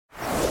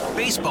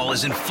Baseball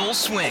is in full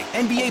swing.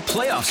 NBA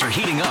playoffs are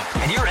heating up,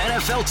 and your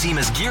NFL team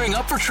is gearing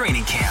up for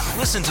training camp.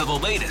 Listen to the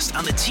latest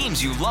on the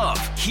teams you love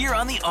here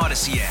on the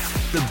Odyssey app.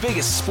 The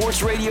biggest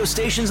sports radio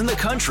stations in the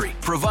country,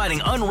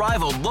 providing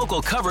unrivaled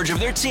local coverage of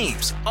their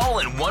teams, all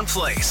in one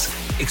place.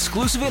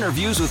 Exclusive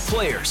interviews with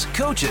players,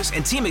 coaches,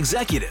 and team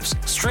executives,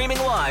 streaming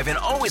live and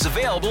always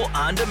available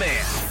on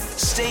demand.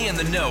 Stay in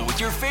the know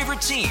with your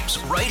favorite teams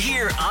right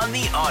here on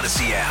the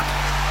Odyssey app.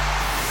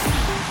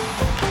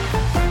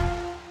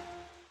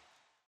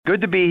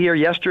 Good to be here.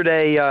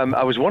 Yesterday,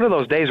 I was one of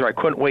those days where I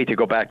couldn't wait to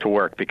go back to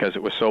work because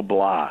it was so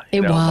blah.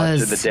 It was.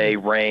 Much of the day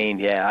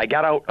rained. Yeah, I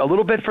got out a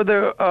little bit for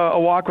a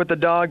walk with the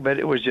dog, but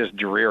it was just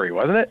dreary,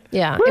 wasn't it?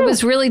 Yeah, Woo! It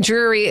was really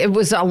dreary. It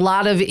was a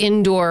lot of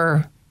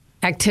indoor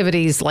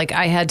activities. Like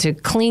I had to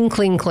clean.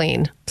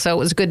 So it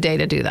was a good day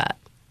to do that.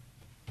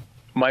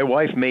 My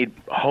wife made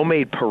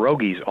homemade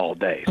pierogies all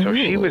day. So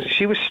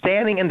she was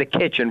standing in the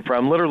kitchen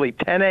from literally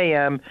 10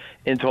 a.m.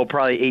 until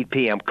probably 8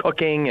 p.m.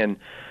 cooking, and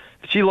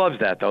she loves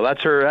that though.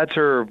 That's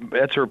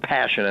her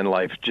passion in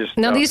life. Just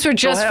now, these were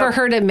just for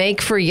her to make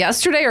for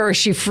yesterday, or is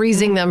she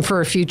freezing them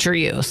for future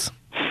use?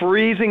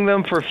 Freezing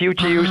them for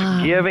future use,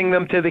 giving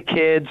them to the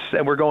kids,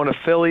 and we're going to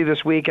Philly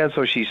this weekend,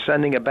 so she's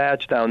sending a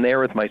batch down there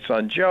with my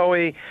son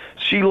Joey.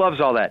 She loves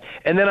all that.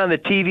 And then on the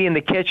TV in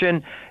the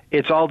kitchen,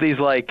 it's all these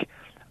like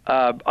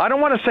I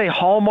don't want to say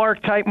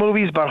Hallmark-type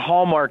movies, but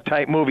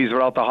Hallmark-type movies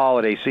without the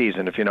holiday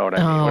season, if you know what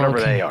I mean, whatever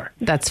they are.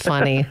 That's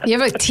funny. You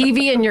have a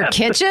TV in your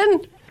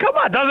kitchen? Come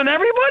on, doesn't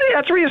everybody?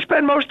 That's where you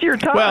spend most of your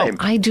time. Well,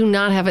 I do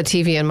not have a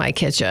TV in my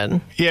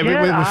kitchen. Yeah,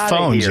 but with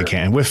phones you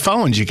can. With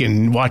phones you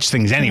can watch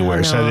things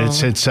anywhere. So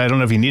it's I don't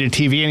know if you need a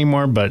TV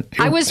anymore, but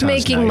I was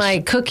making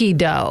my cookie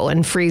dough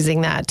and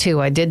freezing that too.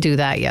 I did do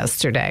that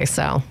yesterday,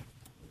 so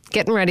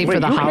getting ready for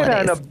the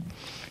holidays.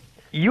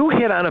 You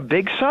hit on a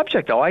big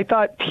subject, though. I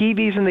thought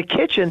TVs in the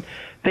kitchen,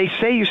 they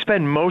say you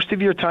spend most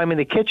of your time in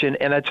the kitchen,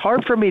 and it's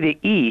hard for me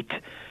to eat.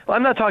 Well,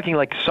 I'm not talking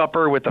like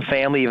supper with the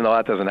family, even though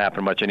that doesn't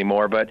happen much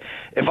anymore. But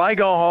if I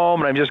go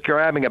home and I'm just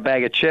grabbing a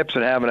bag of chips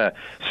and having a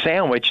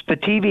sandwich, the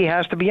TV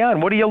has to be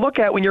on. What do you look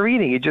at when you're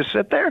eating? You just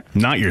sit there?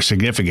 Not your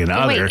significant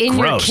other. Wait, in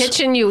Gross. your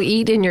kitchen, you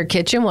eat in your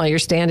kitchen while you're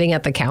standing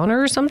at the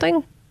counter or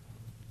something?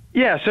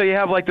 Yeah, so you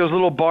have like those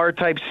little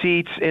bar-type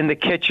seats in the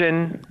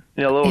kitchen.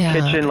 You know, a little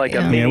kitchen, like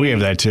a mini. Yeah, we have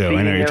that too.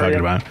 I know what you're talking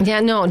about.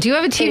 Yeah, no. Do you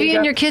have a TV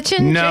in your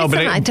kitchen? No, Jason?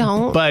 but I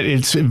don't. But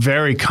it's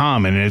very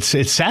common.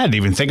 It's sad to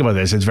even think about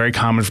this. It's very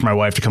common for my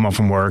wife to come home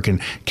from work and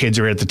kids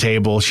are at the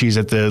table. She's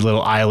at the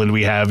little island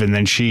we have, and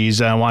then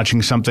she's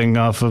watching something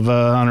off of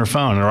on her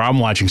phone, or I'm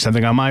watching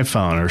something on my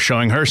phone, or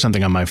showing her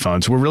something on my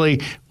phone. So we're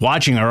really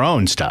watching our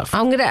own stuff.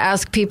 I'm going to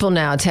ask people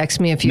now. Text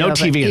me if you have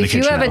TV in the kitchen.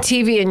 If you have a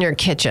TV in your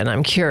kitchen,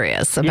 I'm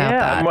curious about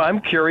that. Yeah, I'm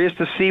curious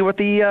to see what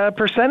the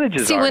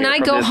percentages are. See, when I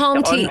go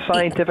home to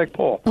unscientific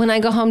poll. When I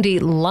go home to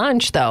eat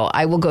lunch, though,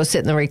 I will go sit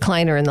in the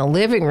recliner in the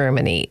living room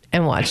and eat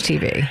and watch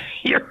TV.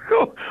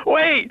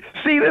 Wait,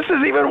 see, this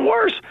is even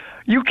worse.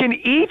 You can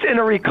eat in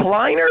a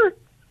recliner?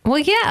 Well,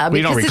 yeah.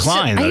 We don't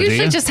recline, though, I usually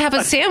do you? just have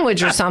a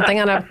sandwich or something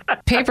on a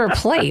paper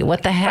plate.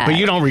 What the heck? But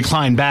you don't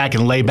recline back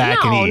and lay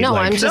back and eat. No,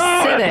 I'm just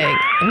sitting.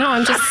 No,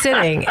 I'm just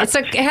sitting.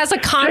 It has a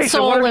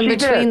console in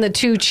between the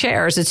two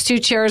chairs. It's two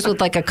chairs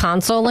with like a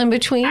console in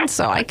between,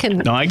 so I can...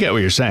 No, I get what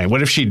you're saying.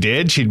 What if she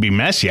did? She'd be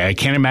messy. I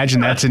can't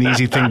imagine that's an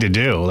easy thing to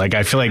do. Like,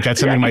 I feel like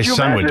that's something my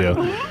son would do.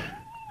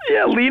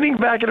 Yeah, leaning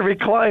back in a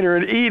recliner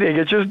and eating.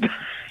 It just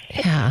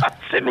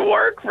doesn't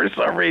work for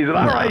some reason.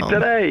 All right,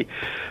 today...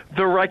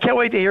 I can't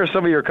wait to hear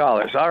some of your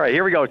callers. All right,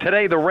 here we go.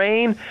 Today, the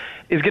rain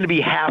is going to be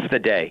half the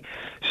day.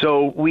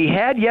 So we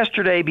had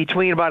yesterday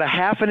between about a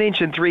half an inch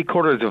and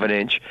 3/4 of an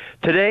inch.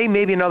 Today,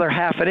 maybe another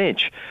half an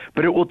inch,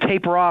 but it will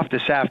taper off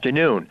this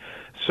afternoon.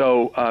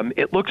 So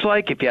it looks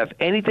like if you have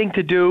anything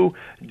to do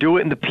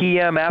it in the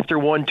PM after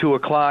 1, 2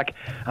 o'clock.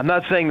 I'm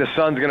not saying the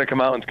sun's going to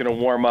come out and it's going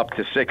to warm up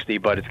to 60,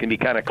 but it's going to be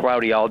kind of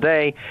cloudy all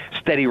day.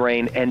 Steady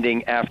rain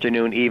ending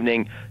afternoon,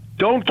 evening.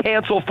 Don't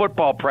cancel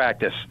football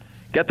practice.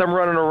 Get them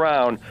running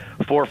around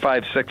 4,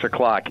 5, 6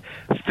 o'clock.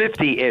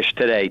 50-ish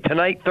today.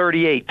 Tonight,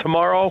 38.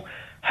 Tomorrow,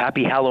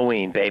 happy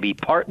Halloween, baby.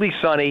 Partly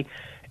sunny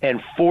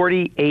and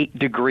 48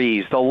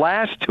 degrees. The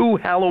last 2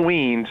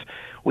 Halloweens,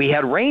 we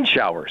had rain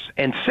showers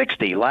and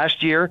 60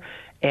 last year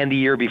and the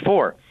year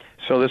before.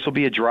 So this will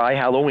be a dry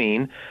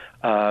Halloween,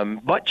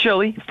 but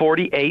chilly,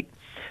 48.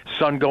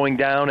 Sun going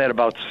down at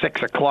about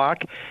 6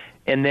 o'clock.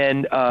 And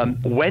then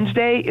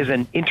Wednesday is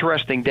an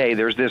interesting day.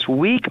 There's this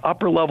weak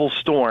upper-level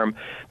storm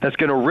that's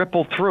going to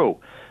ripple through.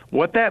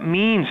 What that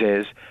means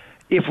is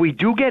if we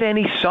do get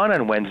any sun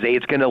on Wednesday,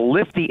 it's going to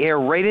lift the air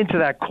right into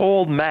that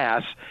cold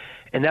mass,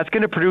 and that's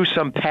going to produce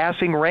some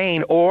passing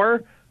rain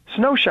or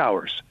snow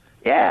showers.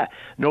 Yeah,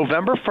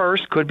 November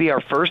 1st could be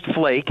our first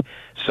flake,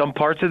 some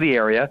parts of the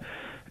area.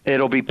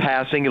 It'll be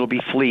passing, it'll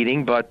be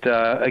fleeting, but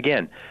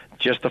again,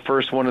 just the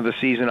first one of the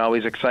season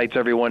always excites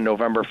everyone.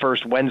 November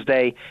 1st,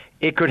 Wednesday,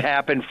 it could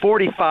happen.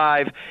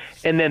 45,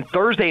 and then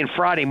Thursday and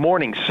Friday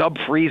morning,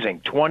 sub-freezing,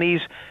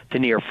 20s to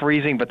near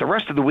freezing, but the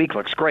rest of the week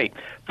looks great.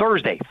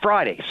 Thursday,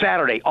 Friday,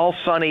 Saturday, all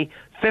sunny,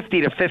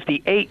 50 to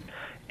 58,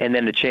 and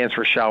then the chance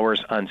for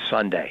showers on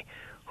Sunday.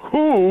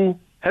 Who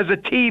has a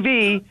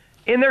TV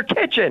in their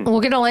kitchen? We're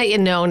going to let you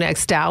know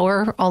next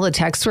hour, all the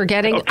texts we're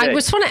getting. Okay. I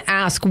just want to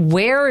ask,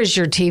 where is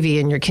your TV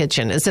in your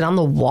kitchen? Is it on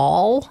the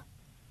wall?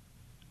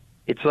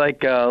 It's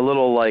like a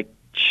little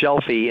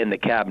shelfy in the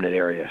cabinet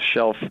area,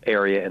 shelf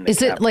area in the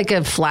cabinet. Is it like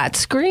a flat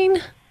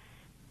screen?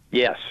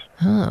 Yes.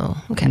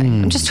 Oh, okay.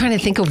 I'm just trying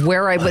to think of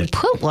where I would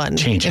put one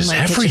changes in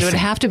my everything. kitchen. It would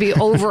have to be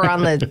over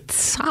on the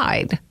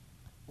side.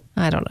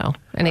 I don't know.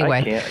 Anyway.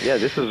 I can't. Yeah,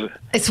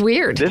 it's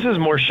weird. This is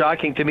more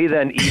shocking to me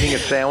than eating a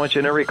sandwich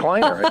in a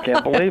recliner. I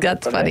can't believe it.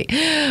 That's funny.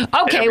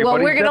 Okay, well,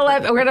 we're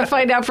gonna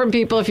find out from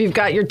people if you've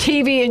got your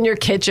TV in your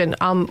kitchen.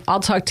 I'll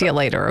talk to you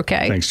later,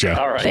 okay? Thanks, Joe.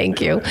 All right. Thank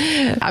you.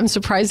 I'm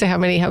surprised at how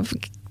many have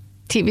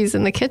TVs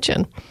in the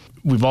kitchen.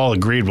 We've all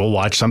agreed we'll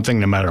watch something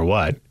no matter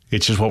what.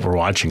 It's just what we're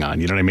watching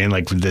on. You know what I mean?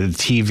 Like the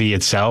TV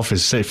itself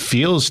it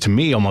feels to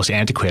me almost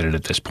antiquated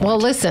at this point. Well,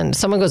 listen,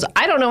 someone goes,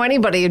 I don't know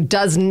anybody who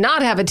does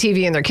not have a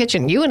TV in their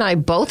kitchen. You and I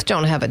both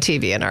don't have a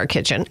TV in our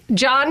kitchen.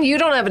 John, you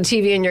don't have a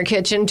TV in your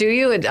kitchen, do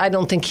you? I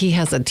don't think he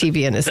has a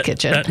TV in his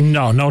kitchen.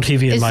 No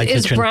TV in my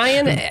kitchen. Is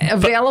Brian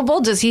available?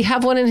 Does he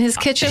have one in his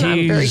kitchen?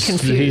 I'm very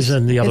confused. He's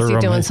in the other room.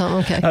 Is he doing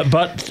something? Okay.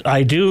 But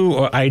I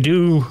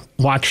do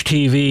watch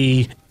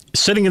TV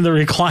sitting in the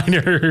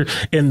recliner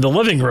in the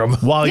living room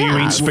while you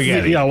eat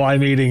spaghetti. Yeah, while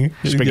I'm eating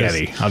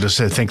spaghetti. Yes. I'll just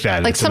think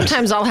that. Like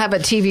sometimes I'll have a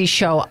TV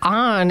show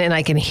on and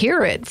I can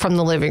hear it from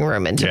the living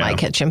room into my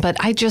kitchen, but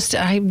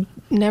I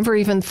never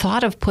even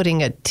thought of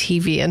putting a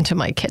TV into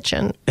my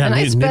kitchen. Yeah, and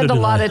I spend a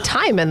lot of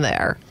time in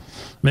there.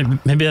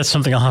 Maybe that's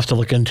something I'll have to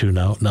look into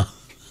now. No.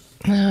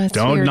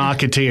 Don't weird.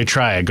 knock it till you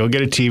try it. Go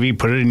get a TV,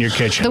 put it in your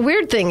kitchen. The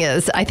weird thing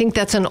is, I think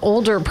that's an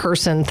older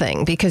person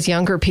thing because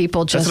younger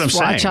people just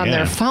watch on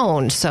their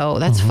phone. So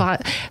that's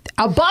fine.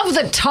 Above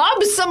the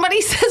tub,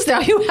 somebody says now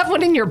you have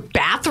one in your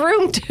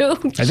bathroom too.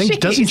 I think,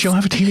 doesn't Joe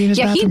have a TV in his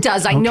bathroom? Yeah, he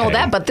does. I know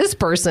that, but this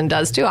person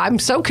does too. I'm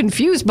so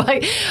confused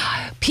by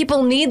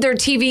people need their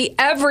TV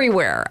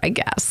everywhere, I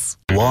guess.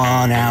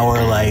 1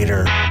 hour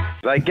later.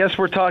 I guess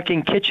we're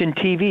talking kitchen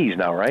TVs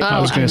now, right? I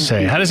was going to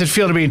say, how does it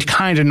feel to be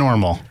kind of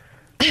normal?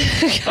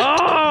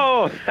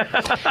 Oh!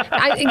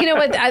 You know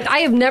what? I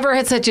have never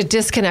had such a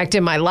disconnect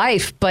in my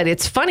life, but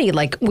it's funny.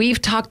 Like,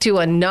 we've talked to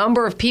a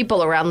number of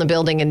people around the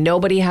building, and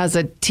nobody has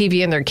a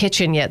TV in their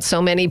kitchen yet.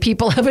 So many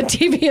people have a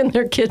TV in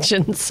their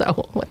kitchen. So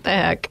what the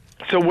heck?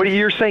 So what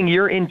you're saying,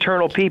 your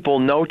internal people,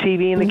 no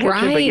TV in the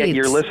kitchen, but yet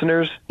your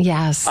listeners?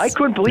 Yes. I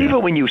couldn't believe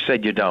it when you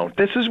said you don't.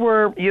 This is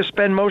where you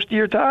spend most of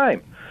your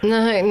time.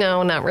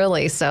 No, not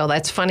really. So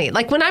that's funny.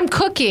 Like when I'm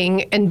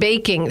cooking and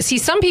baking, see,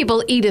 some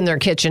people eat in their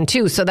kitchen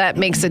too, so that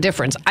makes a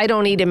difference. I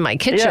don't eat in my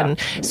kitchen.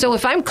 Yeah. So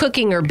if I'm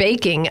cooking or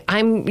baking,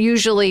 I'm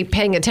usually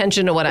paying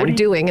attention to what I'm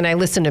doing, and I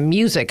listen to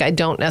music. I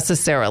don't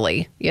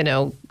necessarily,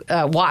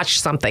 watch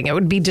something. It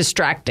would be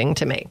distracting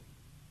to me.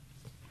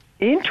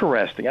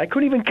 Interesting. I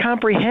couldn't even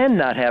comprehend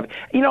not having.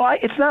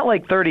 It's not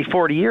like 30,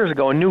 40 years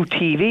ago. A new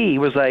TV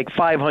was like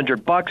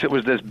 $500. It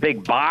was this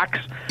big box.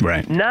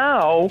 Right.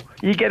 Now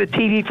you get a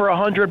TV for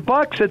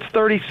 $100. It's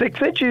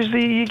 36 inches.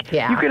 You can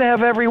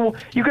have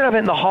You can have it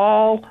in the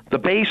hall, the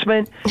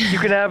basement. You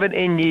can have it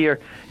in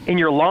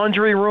your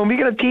laundry room. You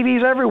can have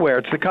TVs everywhere.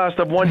 It's the cost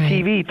of one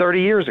TV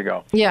 30 years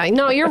ago. Yeah,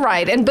 no, you're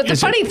right. But the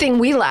funny thing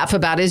we laugh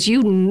about is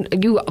you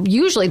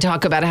usually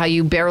talk about how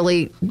you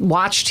barely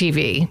watch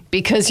TV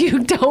because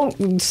you don't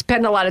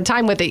spend a lot of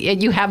time with it,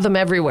 yet you have them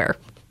everywhere.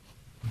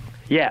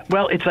 Yeah,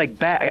 well, it's like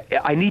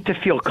I need to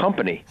feel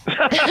company.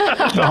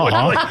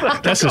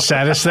 That's the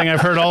saddest thing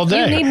I've heard all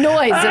day. You need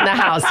noise in the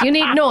house. You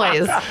need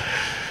noise.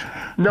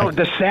 No,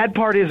 the sad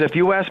part is if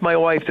you ask my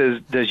wife,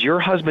 does your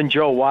husband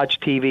Joe watch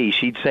TV?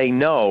 She'd say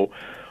no,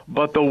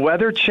 but the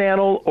Weather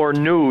Channel or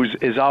news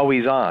is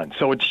always on.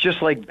 So it's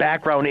just like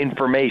background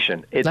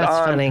information. It's That's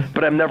on, funny.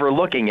 But I'm never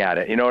looking at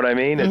it. You know what I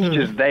mean? It's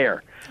just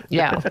there.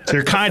 Yeah. So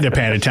you're kind of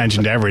paying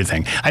attention to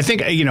everything. I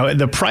think,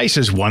 the price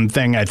is one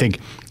thing. I think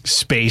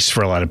space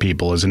for a lot of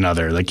people is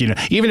another. Like,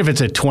 even if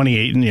it's a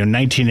 28,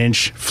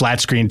 19-inch flat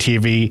screen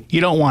TV, you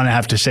don't want to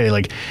have to say,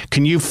 like,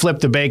 can you flip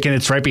the bacon?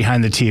 It's right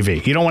behind the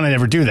TV. You don't want to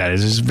ever do that.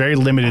 It's this very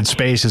limited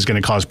space is going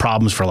to cause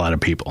problems for a lot of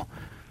people.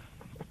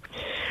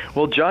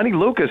 Well, Johnny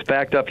Lucas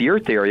backed up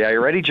your theory. Are you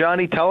ready,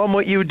 Johnny? Tell him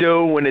what you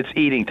do when it's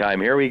eating time.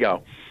 Here we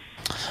go.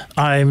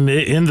 I'm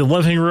in the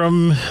living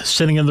room,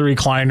 sitting in the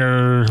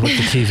recliner with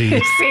the TV.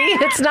 See,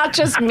 it's not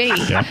just me.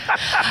 Yeah.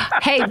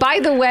 Hey, by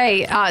the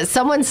way,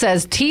 someone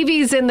says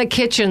TVs in the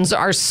kitchens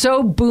are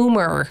so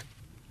boomer.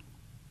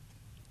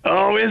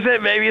 Oh, is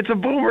it? Maybe it's a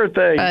boomer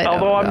thing.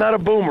 Although I'm not a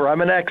boomer.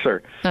 I'm an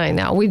Xer. I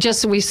know. We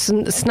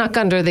snuck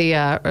under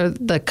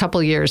the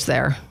couple years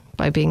there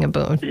by being a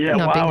boomer. Yeah,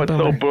 wow, it's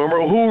so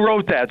boomer. Who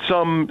wrote that?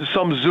 Some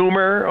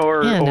Zoomer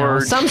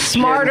or some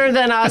smarter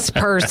than us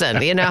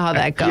person. You know how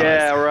that goes.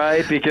 Yeah,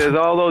 right. Because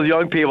all those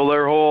young people,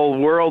 their whole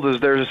world is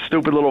there's a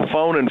stupid little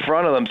phone in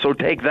front of them. So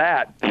take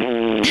that.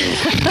 I'd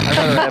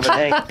rather have it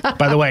hang.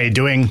 By the way,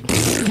 doing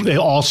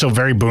also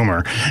very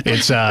boomer.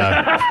 It's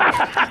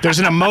there's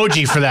an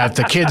emoji for that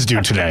the kids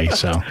do today.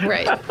 So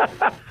right.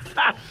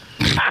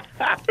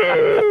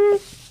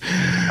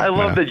 I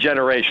love the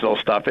generational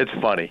stuff. It's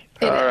funny.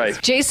 All right.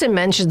 Jason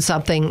mentioned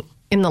something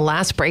in the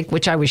last break,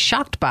 which I was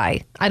shocked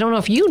by. I don't know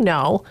if you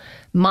know,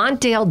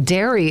 Montdale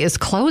Dairy is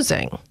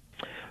closing.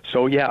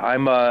 So, yeah,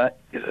 I'm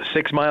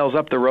 6 miles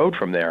up the road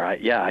from there. I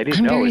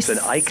didn't know. It's an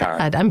icon.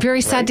 Sad. I'm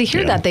very sad to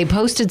hear that. They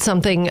posted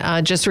something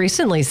just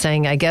recently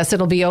saying, I guess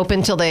it'll be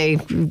open till they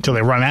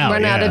run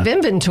out of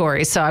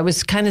inventory. So I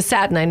was kind of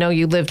sad, and I know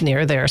you lived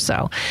near there.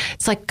 So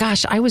it's like,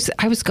 gosh, I was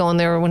going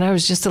there when I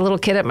was just a little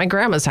kid at my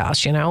grandma's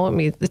house. I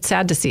mean, it's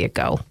sad to see it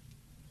go.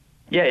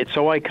 Yeah, it's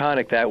so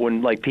iconic that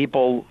when like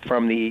people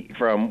from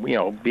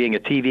being a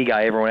TV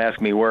guy, everyone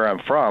asks me where I'm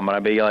from, and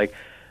I'd be like,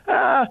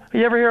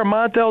 you ever hear of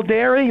Montdale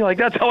Dairy? Like,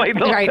 that's how I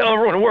tell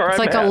everyone where I'm at. It's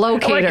like a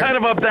locator. I'm like kind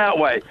of up that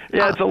way.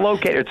 Yeah, it's a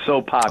locator. It's so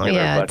popular.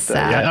 Yeah, but,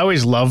 I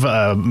always love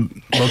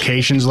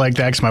locations like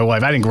that because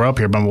I didn't grow up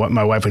here, but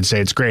my wife would say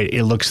it's great.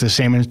 It looks the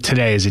same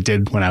today as it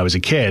did when I was a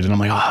kid. And I'm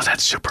like, oh,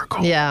 that's super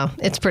cool. Yeah,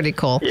 it's pretty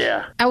cool.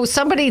 Yeah. Oh,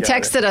 somebody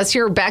texted us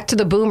here, back to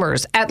the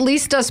boomers. At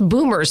least us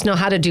boomers know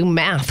how to do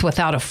math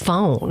without a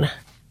phone.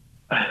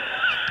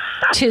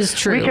 'Tis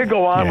true. We could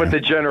go on with the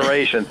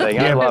generation thing.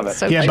 I love it.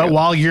 So but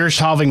while you're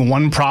solving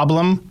one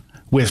problem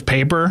with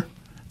paper,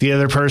 the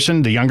other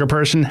person, the younger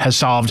person, has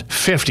solved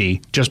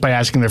 50 just by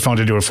asking their phone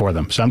to do it for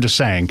them. So I'm just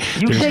saying.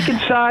 You taking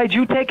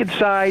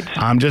sides.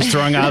 I'm just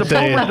throwing out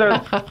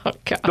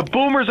the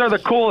boomers are the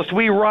coolest.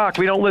 We rock.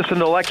 We don't listen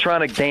to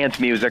electronic dance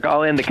music.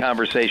 I'll end the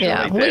conversation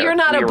right there. Well, you're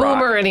not a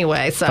boomer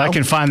anyway. So if I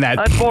can find that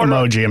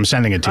emoji, I'm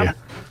sending it to you.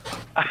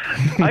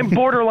 I'm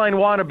borderline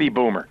wannabe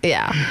boomer.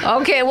 Yeah.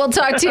 Okay, we'll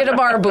talk to you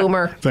tomorrow,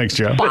 boomer. Thanks,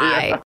 Joe.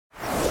 Bye.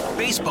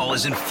 Baseball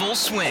is in full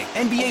swing.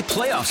 NBA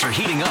playoffs are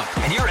heating up,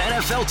 and your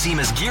NFL team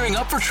is gearing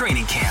up for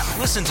training camp.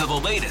 Listen to the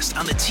latest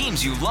on the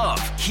teams you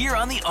love here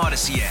on the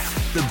Odyssey app.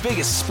 The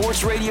biggest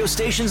sports radio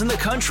stations in the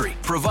country,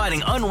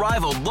 providing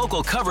unrivaled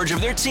local coverage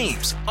of their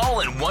teams, all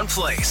in one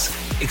place.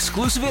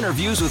 Exclusive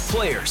interviews with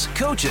players,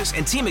 coaches,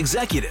 and team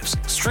executives,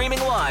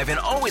 streaming live and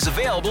always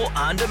available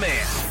on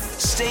demand.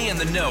 Stay in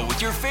the know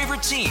with your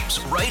favorite teams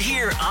right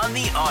here on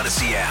the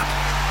Odyssey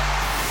app.